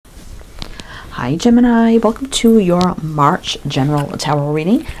Hi Gemini, welcome to your March general tarot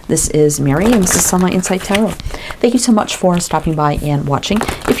reading. This is Mary and this is Sunlight Insight Tarot. Thank you so much for stopping by and watching.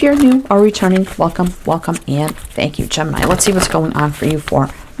 If you're new or returning, welcome, welcome, and thank you, Gemini. Let's see what's going on for you for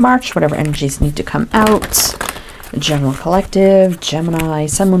March, whatever energies need to come out. General collective, Gemini,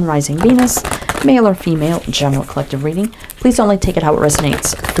 Sun, Moon, Rising, Venus, male or female, general collective reading. Please only take it how it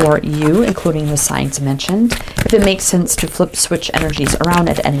resonates for you, including the signs mentioned. If it makes sense to flip switch energies around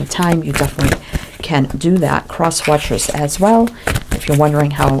at any time, you definitely can do that. Cross watchers as well, if you're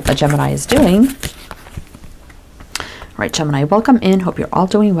wondering how a Gemini is doing. All right, Gemini, welcome in. Hope you're all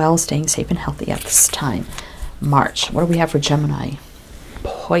doing well, staying safe and healthy at this time. March, what do we have for Gemini?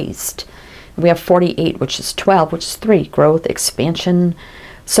 Poised. We have 48, which is 12, which is 3, growth, expansion.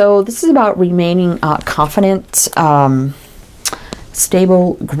 So this is about remaining confident,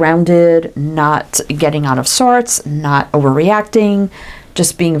 stable, grounded, not getting out of sorts, not overreacting,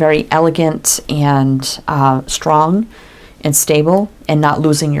 just being very elegant and strong and stable and not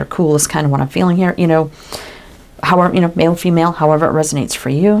losing your cool is kind of what I'm feeling here. You know, however, you know, male, female, however it resonates for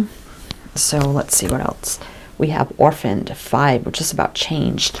you. So let's see what else. We have orphaned, 5, which is about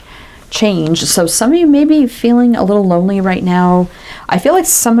change. So some of you may be feeling a little lonely right now. I feel like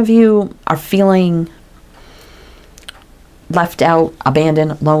some of you are feeling left out,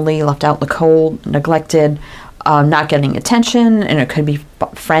 abandoned, lonely, left out in the cold, neglected, not getting attention. And it could be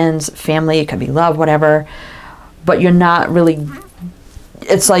friends, family, it could be love, whatever. But you're not really,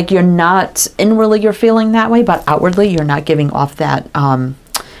 it's like you're not inwardly you're feeling that way, but outwardly you're not giving off that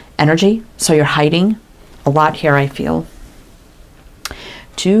energy. So you're hiding a lot here, I feel.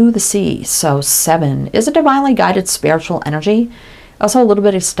 To the sea. So 7 is a divinely guided spiritual energy. Also a little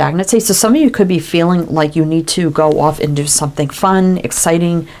bit of stagnancy. So some of you could be feeling like you need to go off and do something fun,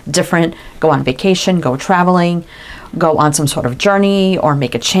 exciting, different, go on vacation, go traveling, go on some sort of journey or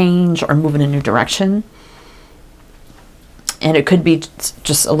make a change or move in a new direction. And it could be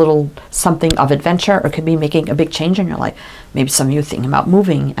just a little something of adventure, or it could be making a big change in your life. Maybe some of you are thinking about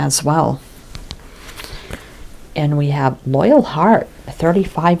moving as well. And we have loyal heart,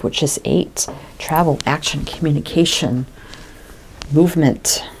 35, which is 8. Travel, action, communication,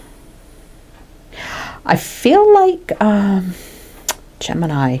 movement. I feel like,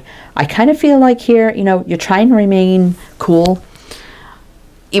 Gemini, I kind of feel like here, you know, you're trying to remain cool,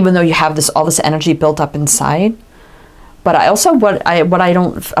 even though you have all this energy built up inside. But I also, what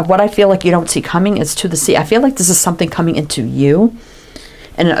I feel like you don't see coming is to the sea. I feel like this is something coming into you.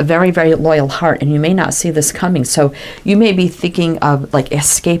 And a very, very loyal heart, and you may not see this coming. So you may be thinking of like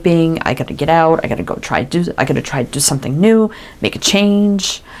escaping. I got to get out. I got to go try to do something new, make a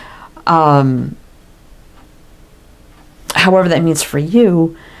change. However that means for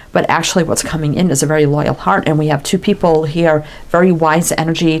you. But actually, what's coming in is a very loyal heart, and we have 2 people here, very wise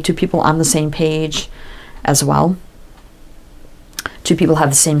energy. 2 people on the same page, as well. 2 people have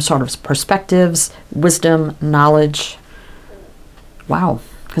the same sort of perspectives, wisdom, knowledge. Wow,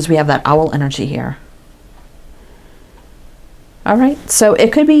 because we have that owl energy here. All right, so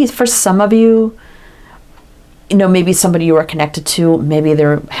it could be for some of you, you know, maybe somebody you were connected to, maybe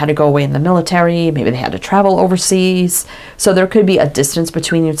they had to go away in the military, maybe they had to travel overseas. So there could be a distance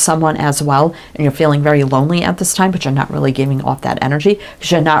between you and someone as well, and you're feeling very lonely at this time, but you're not really giving off that energy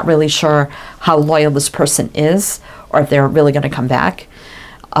because you're not really sure how loyal this person is or if they're really going to come back.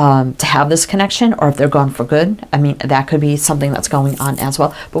 To have this connection, or if they're gone for good. I mean, that could be something that's going on as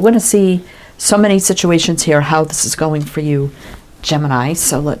well. But we're going to see so many situations here, how this is going for you, Gemini.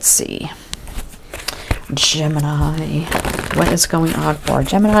 So let's see. Gemini, what is going on for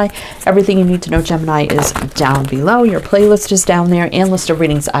Gemini? Everything you need to know, Gemini, is down below. Your playlist is down there, and list of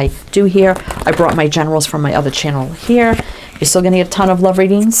readings I do here. I brought my generals from my other channel here. You're still going to get a ton of love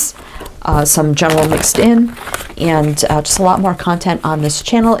readings, some general mixed in, and just a lot more content on this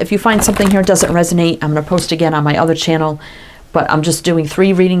channel. If you find something here doesn't resonate, I'm going to post again on my other channel, but I'm just doing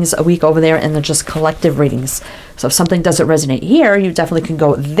 3 readings a week over there, and they're just collective readings. So if something doesn't resonate here, you definitely can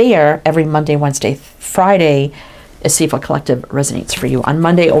go there every Monday, Wednesday, Friday, and see if a collective resonates for you. On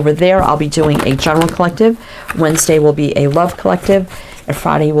Monday over there, I'll be doing a general collective. Wednesday will be a love collective, and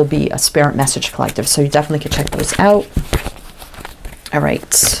Friday will be a spirit message collective. So you definitely can check those out. All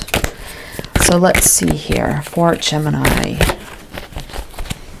right, so let's see here for Gemini.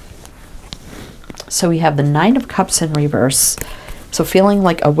 So we have the 9 of Cups in reverse. So feeling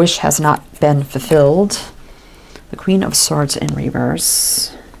like a wish has not been fulfilled. The Queen of Swords in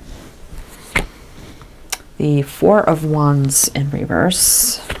reverse. The 4 of Wands in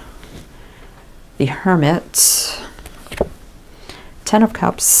reverse. The Hermit. 10 of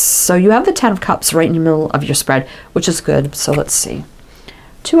Cups. So you have the 10 of Cups right in the middle of your spread, which is good. So let's see.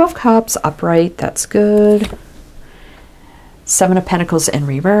 Two of Cups upright, that's good. Seven of Pentacles in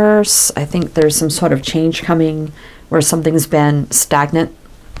reverse. I think there's some sort of change coming where something's been stagnant.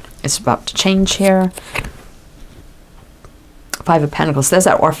 It's about to change here. Five of Pentacles. There's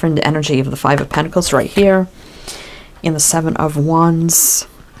that orphaned energy of the Five of Pentacles right here. In the Seven of Wands.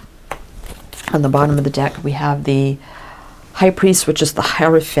 On the bottom of the deck, we have the High Priest, which is the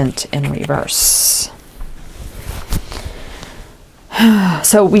Hierophant in reverse.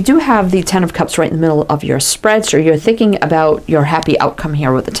 So we do have the Ten of Cups right in the middle of your spread. So you're thinking about your happy outcome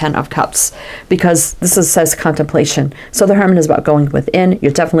here with the Ten of Cups, because this says contemplation. So the Hermit is about going within.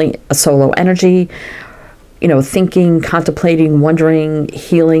 You're definitely a solo energy, you know, thinking, contemplating, wondering,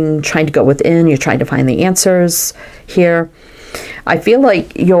 healing, trying to go within. You're trying to find the answers here. I feel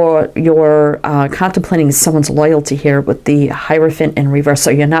like you're contemplating someone's loyalty here with the Hierophant in reverse.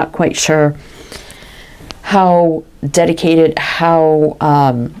 So you're not quite sure how dedicated, how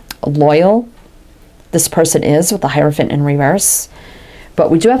loyal this person is with the Hierophant in reverse.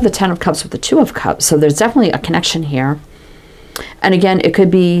 But we do have the Ten of Cups with the Two of Cups. So there's definitely a connection here. And again, it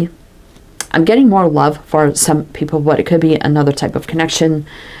could be, I'm getting more love for some people, but it could be another type of connection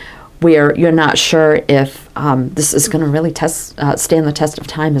where you're not sure if this is going to really stand the test of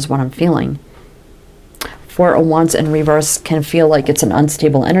time, is what I'm feeling. Four of Wands in reverse can feel like it's an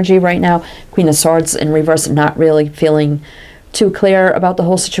unstable energy right now. Queen of Swords in reverse, not really feeling too clear about the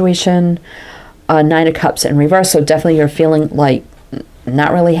whole situation. Nine of Cups in reverse, so definitely you're feeling like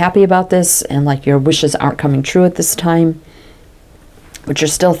not really happy about this, and like your wishes aren't coming true at this time. But you're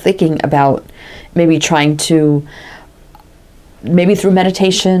still thinking about maybe trying to, maybe through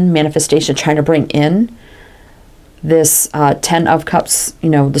meditation, manifestation, trying to bring in this Ten of Cups, you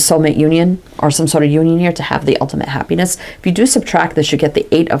know, the soulmate union or some sort of union here to have the ultimate happiness. If you do subtract this, you get the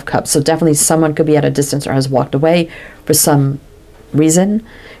Eight of Cups. So definitely someone could be at a distance or has walked away for some reason.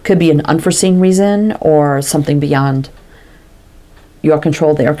 Could be an unforeseen reason or something beyond your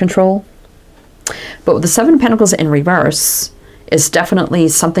control, their control. But with the Seven of Pentacles in reverse, is definitely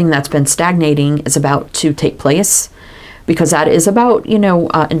something that's been stagnating is about to take place, because that is about, you know,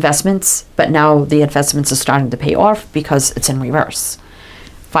 investments, but now the investments are starting to pay off because it's in reverse.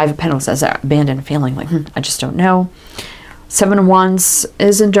 Five of Pentacles has that abandoned feeling, like, I just don't know. Seven of Wands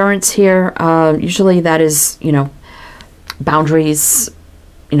is endurance here. Usually that is, you know, boundaries,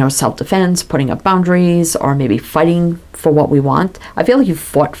 you know, self-defense, putting up boundaries, or maybe fighting for what we want. I feel like you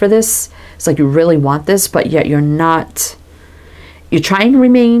fought for this. It's like you really want this, but yet you're not. You're trying to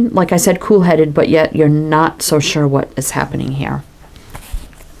remain, like I said, cool-headed, but yet you're not so sure what is happening here.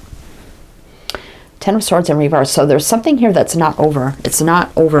 Ten of Swords in reverse. So there's something here that's not over. It's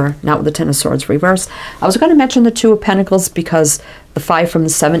not over, not with the Ten of Swords reverse. I was going to mention the Two of Pentacles because the 5 from the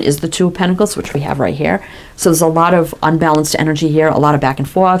 7 is the Two of Pentacles, which we have right here. So there's a lot of unbalanced energy here, a lot of back and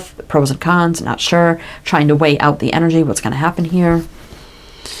forth, pros and cons, not sure, trying to weigh out the energy, what's going to happen here.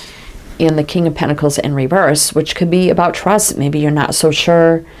 And the King of Pentacles in reverse, which could be about trust. Maybe you're not so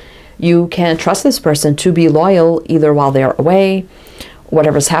sure you can trust this person to be loyal either while they're away,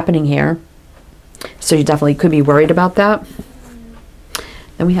 whatever's happening here. So you definitely could be worried about that.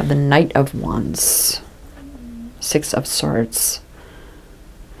 Then we have the Knight of Wands, Six of Swords.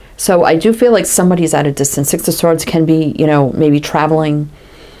 So I do feel like somebody's at a distance. Six of Swords can be, you know, maybe traveling.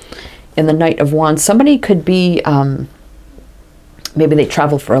 In the Knight of Wands, somebody could be, maybe they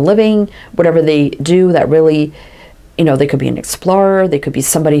travel for a living, whatever they do that really, you know, they could be an explorer. They could be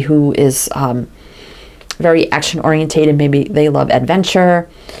somebody who is very action-orientated. Maybe they love adventure.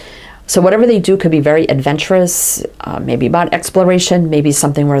 So whatever they do could be very adventurous, maybe about exploration, maybe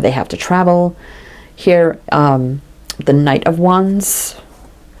something where they have to travel. Here, the Knight of Wands,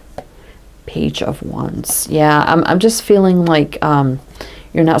 Page of Wands. Yeah, I'm just feeling like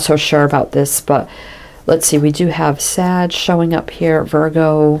you're not so sure about this, but let's see, we do have Sag showing up here,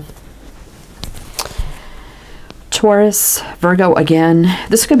 Virgo, Taurus, Virgo again.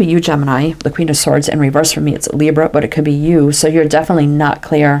 This could be you, Gemini. The Queen of Swords in reverse for me, it's Libra, but it could be you. So you're definitely not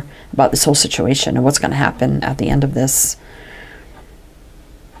clear about this whole situation and what's going to happen at the end of this.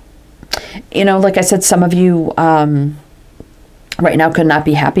 You know, like I said, some of you right now could not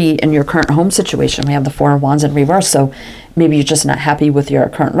be happy in your current home situation. We have the Four of Wands in reverse, so maybe you're just not happy with your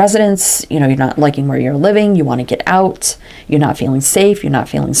current residence. You know, you're not liking where you're living. You want to get out. You're not feeling safe. You're not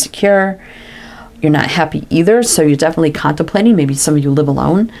feeling secure. You're not happy either, so you're definitely contemplating. Maybe some of you live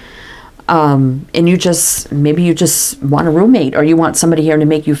alone, and you just, maybe you just want a roommate, or you want somebody here to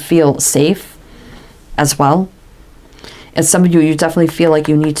make you feel safe as well. And some of you, you definitely feel like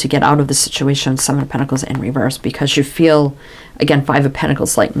you need to get out of the situation, Seven of Pentacles in reverse, because you feel, again, Five of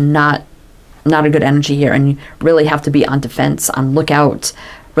Pentacles, like not a good energy here, and you really have to be on defense, on lookout,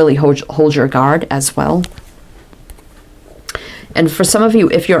 really hold your guard as well. And for some of you,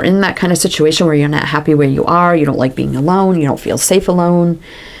 if you're in that kind of situation where you're not happy where you are, you don't like being alone, you don't feel safe alone,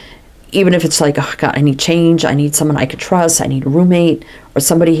 even if it's like, oh God, I need change, I need someone I could trust, I need a roommate, or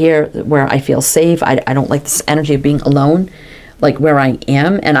somebody here where I feel safe, I don't like this energy of being alone, like where I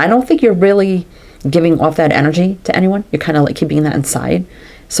am. And I don't think you're really giving off that energy to anyone. You're kind of like keeping that inside.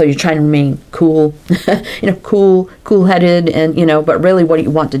 So you're trying to remain cool, you know, cool-headed, and, you know, but really what you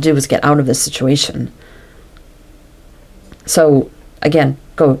want to do is get out of this situation. So, again,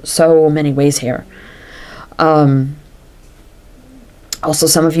 go so many ways here. Also,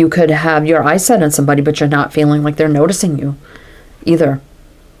 some of you could have your eyes set on somebody, but you're not feeling like they're noticing you either.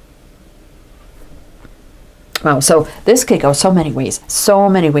 Wow, so this could go so many ways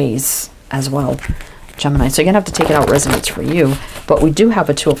as well, Gemini. So you're going to have to take it out resonates for you. But we do have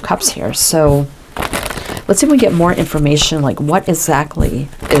a Two of Cups here. So let's see if we get more information, like what exactly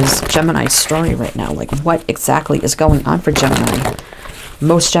is Gemini's story right now? Like what exactly is going on for Gemini?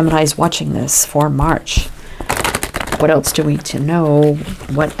 Most Geminis watching this for March. What else do we need to know?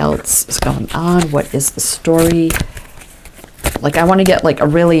 What else is going on? What is the story? Like I want to get like a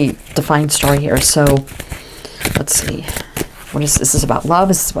really defined story here. So let's see. What is this? Is about love?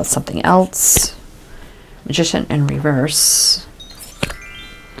 Is this about something else? Magician in reverse.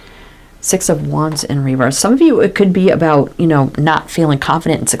 Six of Wands in reverse. Some of you, it could be about, you know, not feeling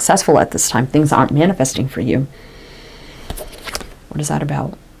confident and successful at this time. Things aren't manifesting for you. What is that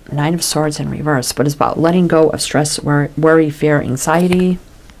about? Nine of Swords in reverse. But it's about letting go of stress, worry, fear, anxiety.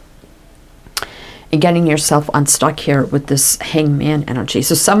 And getting yourself unstuck here with this Hangman energy.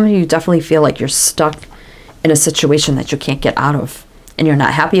 So some of you definitely feel like you're stuck in a situation that you can't get out of. And you're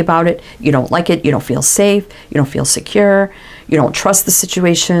not happy about it. You don't like it. You don't feel safe. You don't feel secure. You don't trust the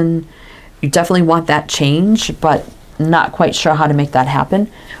situation. You definitely want that change, but not quite sure how to make that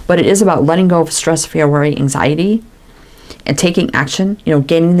happen. But it is about letting go of stress, fear, worry, anxiety, and taking action. You know,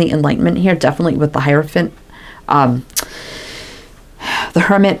 gaining the enlightenment here, definitely with the Hierophant. The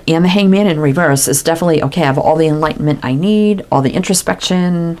Hermit and the Hangman in reverse is definitely, okay, I have all the enlightenment I need, all the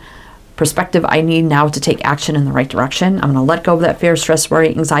introspection, perspective I need now to take action in the right direction. I'm going to let go of that fear, stress, worry,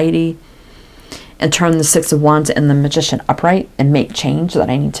 anxiety, and turn the Six of Wands and the Magician upright and make change that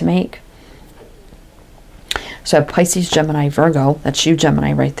I need to make. So I have Pisces, Gemini, Virgo. That's you,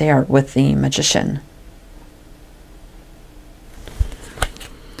 Gemini, right there with the Magician.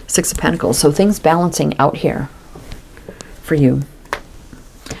 Six of Pentacles. So things balancing out here for you.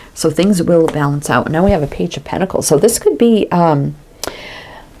 So things will balance out. Now we have a Page of Pentacles. So this could be,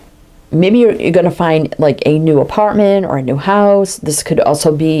 maybe you're going to find like a new apartment or a new house. This could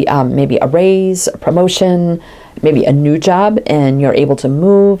also be maybe a raise, a promotion, maybe a new job, and you're able to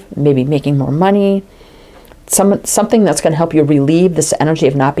move, maybe making more money. Something that's going to help you relieve this energy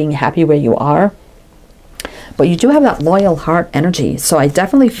of not being happy where you are. But you do have that loyal heart energy. So I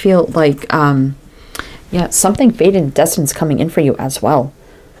definitely feel like, yeah, something fated and destined is coming in for you as well.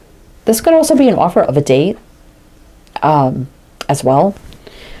 This could also be an offer of a date as well.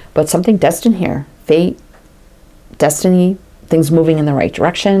 But something destined here. Fate, destiny, things moving in the right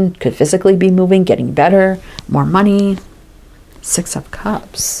direction. Could physically be moving, getting better, more money. Six of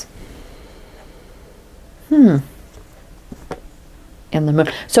Cups. And the Moon.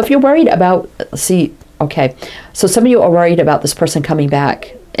 So if you're worried about, see, okay. So some of you are worried about this person coming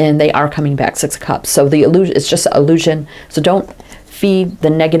back, and they are coming back, Six of Cups. So the illusion, it's just an illusion. So don't feed the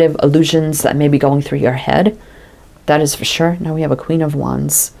negative illusions that may be going through your head. That is for sure. Now we have a Queen of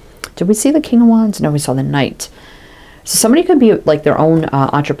Wands. Did we see the King of Wands? No, we saw the Knight. So somebody could be like their own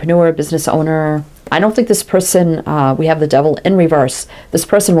entrepreneur, business owner. I don't think this person, we have the Devil in reverse. This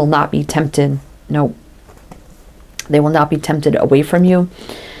person will not be tempted. No, they will not be tempted away from you.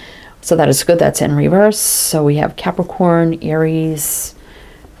 So that is good. That's in reverse. So we have Capricorn, Aries,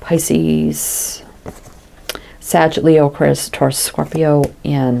 Pisces, Sag, Leo, Aquarius, Taurus, Scorpio,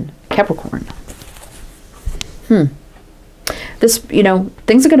 and Capricorn. This, you know,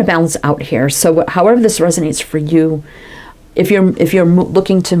 things are going to balance out here. So however this resonates for you, if you're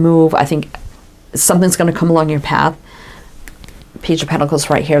looking to move, I think something's going to come along your path. Page of Pentacles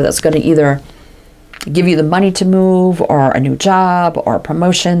right here. That's going to either give you the money to move, or a new job, or a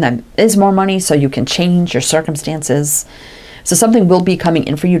promotion that is more money so you can change your circumstances. So something will be coming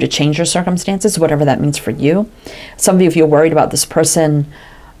in for you to change your circumstances, whatever that means for you. Some of you, if you're worried about this person,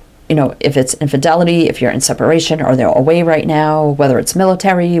 you know, if it's infidelity, if you're in separation, or they're away right now, whether it's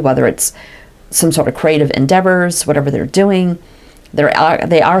military, whether it's some sort of creative endeavors, whatever they're doing,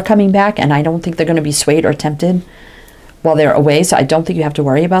 they are coming back, and I don't think they're going to be swayed or tempted while they're away. So I don't think you have to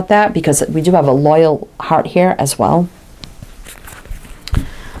worry about that, because we do have a loyal heart here as well.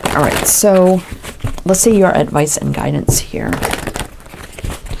 All right, so let's see your advice and guidance here.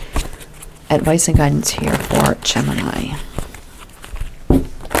 Advice and guidance here for Gemini.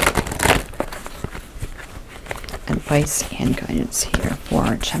 Advice and guidance here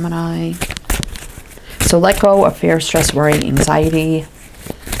for Gemini. So let go of fear, stress, worry, anxiety.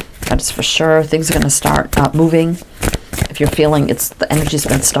 That is for sure. Things are going to start moving. If you're feeling the energy's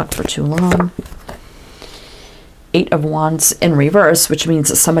been stuck for too long. 8 of Wands in reverse, which means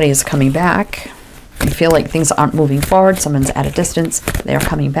that somebody is coming back. You feel like things aren't moving forward. Someone's at a distance. They are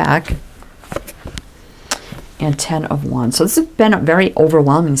coming back. And 10 of Wands. So this has been a very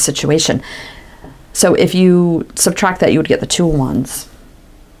overwhelming situation. So if you subtract that, you would get the 2 of Wands.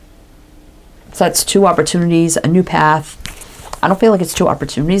 So that's 2 opportunities, a new path. I don't feel like it's 2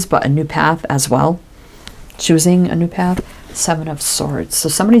 opportunities, but a new path as well. Choosing a new path. 7 of Swords. So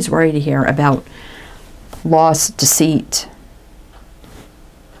somebody's worried here about loss, deceit.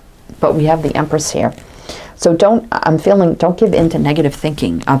 But we have the Empress here. So don't give in to negative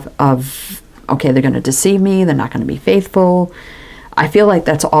thinking of okay, they're going to deceive me, they're not going to be faithful. I feel like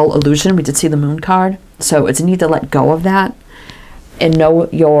that's all illusion. We did see the Moon card. So it's a need to let go of that and know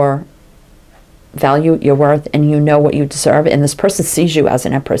your value, your worth, and you know what you deserve. And this person sees you as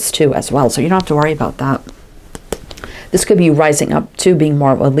an Empress too as well. So you don't have to worry about that. This could be you rising up to being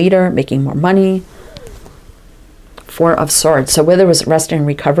more of a leader, making more money. 4 of Swords. So where there was rest and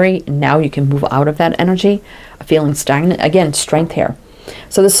recovery, now you can move out of that energy, feeling stagnant. Again, strength here.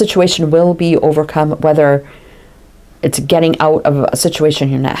 So this situation will be overcome, whether it's getting out of a situation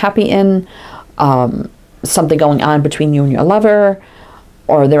you're not happy in, something going on between you and your lover,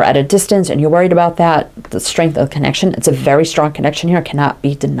 or they're at a distance and you're worried about that. The strength of the connection, it's a very strong connection here, cannot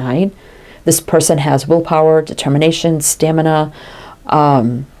be denied. This person has willpower, determination, stamina,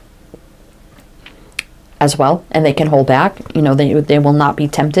 as well, and they can hold back. You know, they will not be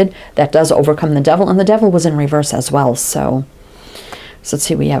tempted. That does overcome the devil, and the devil was in reverse as well. So let's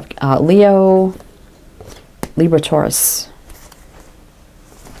see, we have Leo, Libra, Taurus.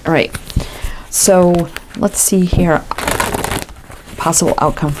 All right, so let's see here. Possible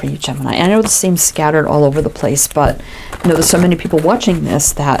outcome for you, Gemini. I know this seems scattered all over the place, but you know, there's so many people watching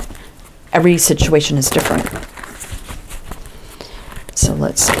this that every situation is different. So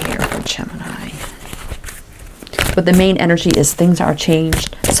let's see here for Gemini. But the main energy is things are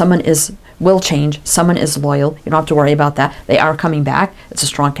changed. Someone will change. Someone is loyal. You don't have to worry about that. They are coming back. It's a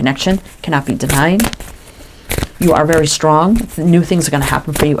strong connection. Cannot be denied. You are very strong. New things are going to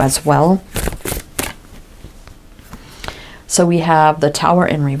happen for you as well. So we have the Tower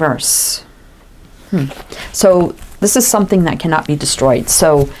in reverse. So this is something that cannot be destroyed.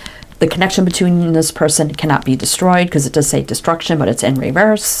 So the connection between this person cannot be destroyed because it does say destruction, but it's in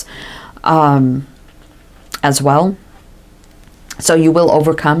reverse as well. So you will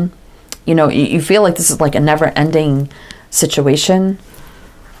overcome. You know, you feel like this is like a never-ending situation.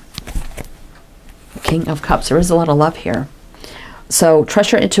 King of Cups. There is a lot of love here. So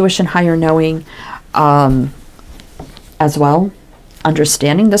trust your intuition, higher knowing as well.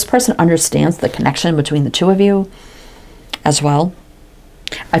 Understanding. This person understands the connection between the two of you as well.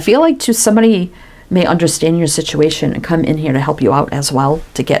 I feel like somebody may understand your situation and come in here to help you out as well,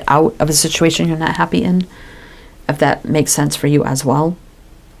 to get out of a situation you're not happy in, if that makes sense for you as well.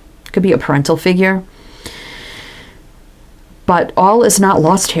 Could be a parental figure. But all is not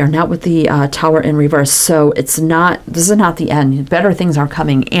lost here, not with the Tower in reverse. So this is not the end. Better things are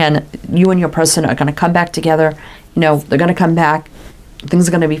coming, and you and your person are going to come back together. You know, they're going to come back. Things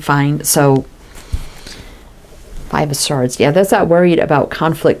are going to be fine. So 5 of Swords. Yeah, there's that worried about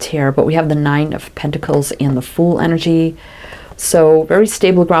conflict here, but we have the 9 of Pentacles and the Fool energy. So very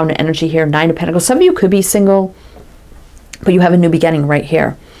stable grounded energy here. 9 of Pentacles. Some of you could be single, but you have a new beginning right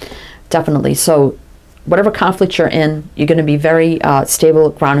here. Definitely. So whatever conflict you're in, you're going to be very stable,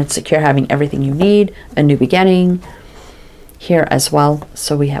 grounded, secure, having everything you need. A new beginning here as well.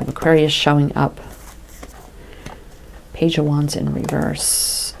 So we have Aquarius showing up. Page of Wands in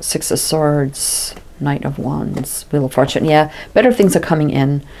reverse. 6 of Swords. Knight of Wands. Wheel of Fortune. Yeah, better things are coming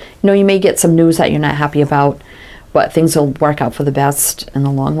in. You know, you may get some news that you're not happy about, but things will work out for the best in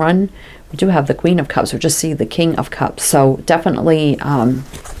the long run. We do have the Queen of Cups. We just see the King of Cups. So definitely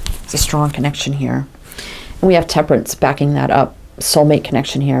it's a strong connection here. And we have Temperance backing that up. Soulmate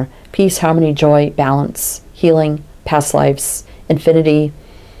connection here. Peace, harmony, joy, balance, healing, past lives, infinity.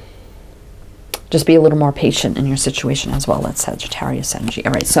 Just be a little more patient in your situation as well. That's Sagittarius energy.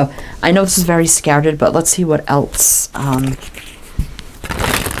 All right, so I know this is very scattered, but let's see what else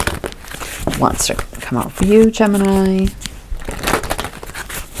wants to come out for you, Gemini.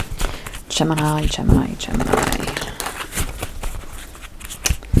 Gemini, Gemini, Gemini.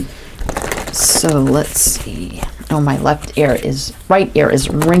 So let's see. Oh, my right ear is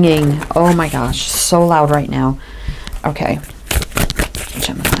ringing. Oh my gosh, so loud right now. Okay,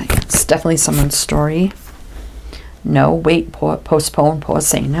 Gemini, it's definitely someone's story. No, wait, postpone, pause,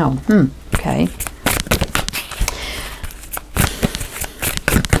 say no. Okay.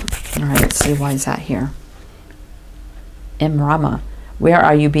 All right, let's see, why is that here? Rama, where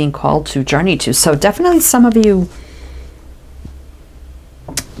are you being called to journey to? So definitely some of you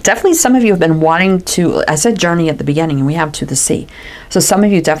have been wanting to, I said journey at the beginning, and we have to the sea. So some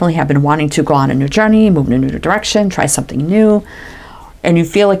of you definitely have been wanting to go on a new journey, move in a new direction, try something new. And you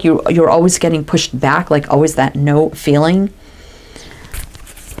feel like you're always getting pushed back, like always that no feeling.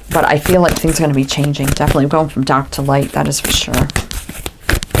 But I feel like things are going to be changing. Definitely going from dark to light, that is for sure.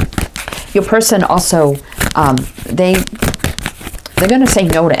 Your person also, they're going to say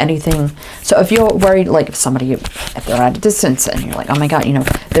no to anything. So if you're worried, like if they're at a distance and you're like, oh my God, you know,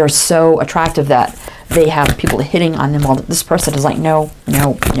 they're so attractive that they have people hitting on them. All this person is like, no,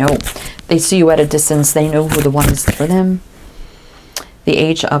 no, no. They see you at a distance. They know who the one is for them. The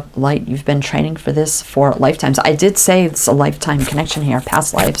age of light, you've been training for this for lifetimes. I did say it's a lifetime connection here,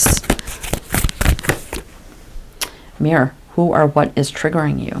 past lives. Mirror, who or what is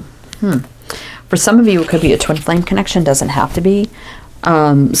triggering you? For some of you, it could be a twin flame connection. Doesn't have to be.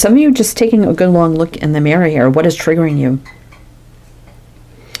 Some of you just taking a good long look in the mirror here. What is triggering you?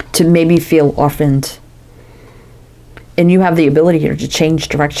 To maybe feel orphaned. And you have the ability here to change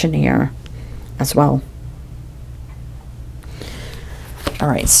direction here as well. All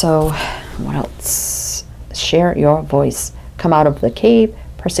right, so what else? Share your voice. Come out of the cave.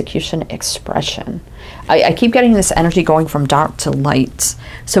 Persecution, expression. I keep getting this energy going from dark to light.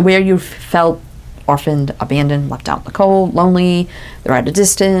 So where you felt orphaned, abandoned, left out in the cold, lonely, they're at a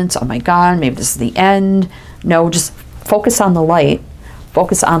distance, oh my God, maybe this is the end. No, just focus on the light.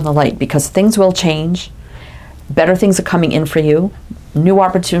 Focus on the light, because things will change. Better things are coming in for you. New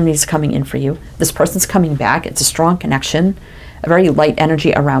opportunities coming in for you. This person's coming back. It's a strong connection, a very light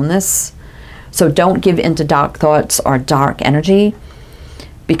energy around this. So don't give in to dark thoughts or dark energy,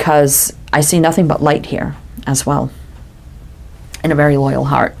 because I see nothing but light here as well. And a very loyal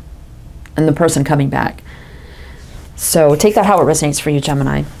heart. And the person coming back. So take that how it resonates for you,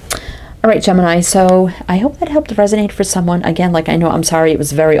 Gemini. All right, Gemini. So I hope that helped resonate for someone. Again, like I know, I'm sorry, it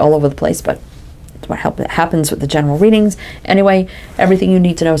was very all over the place, but it's what happens with the general readings. Anyway, everything you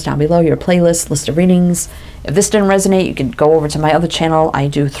need to know is down below. Your playlist, list of readings. If this didn't resonate, you can go over to my other channel. I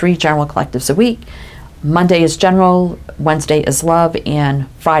do 3 general collectives a week. Monday is general, Wednesday is love, and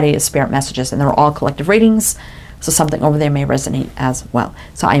Friday is spirit messages, and they're all collective readings, so something over there may resonate as well.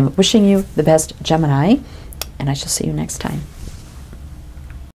 So I'm wishing you the best, Gemini, and I shall see you next time.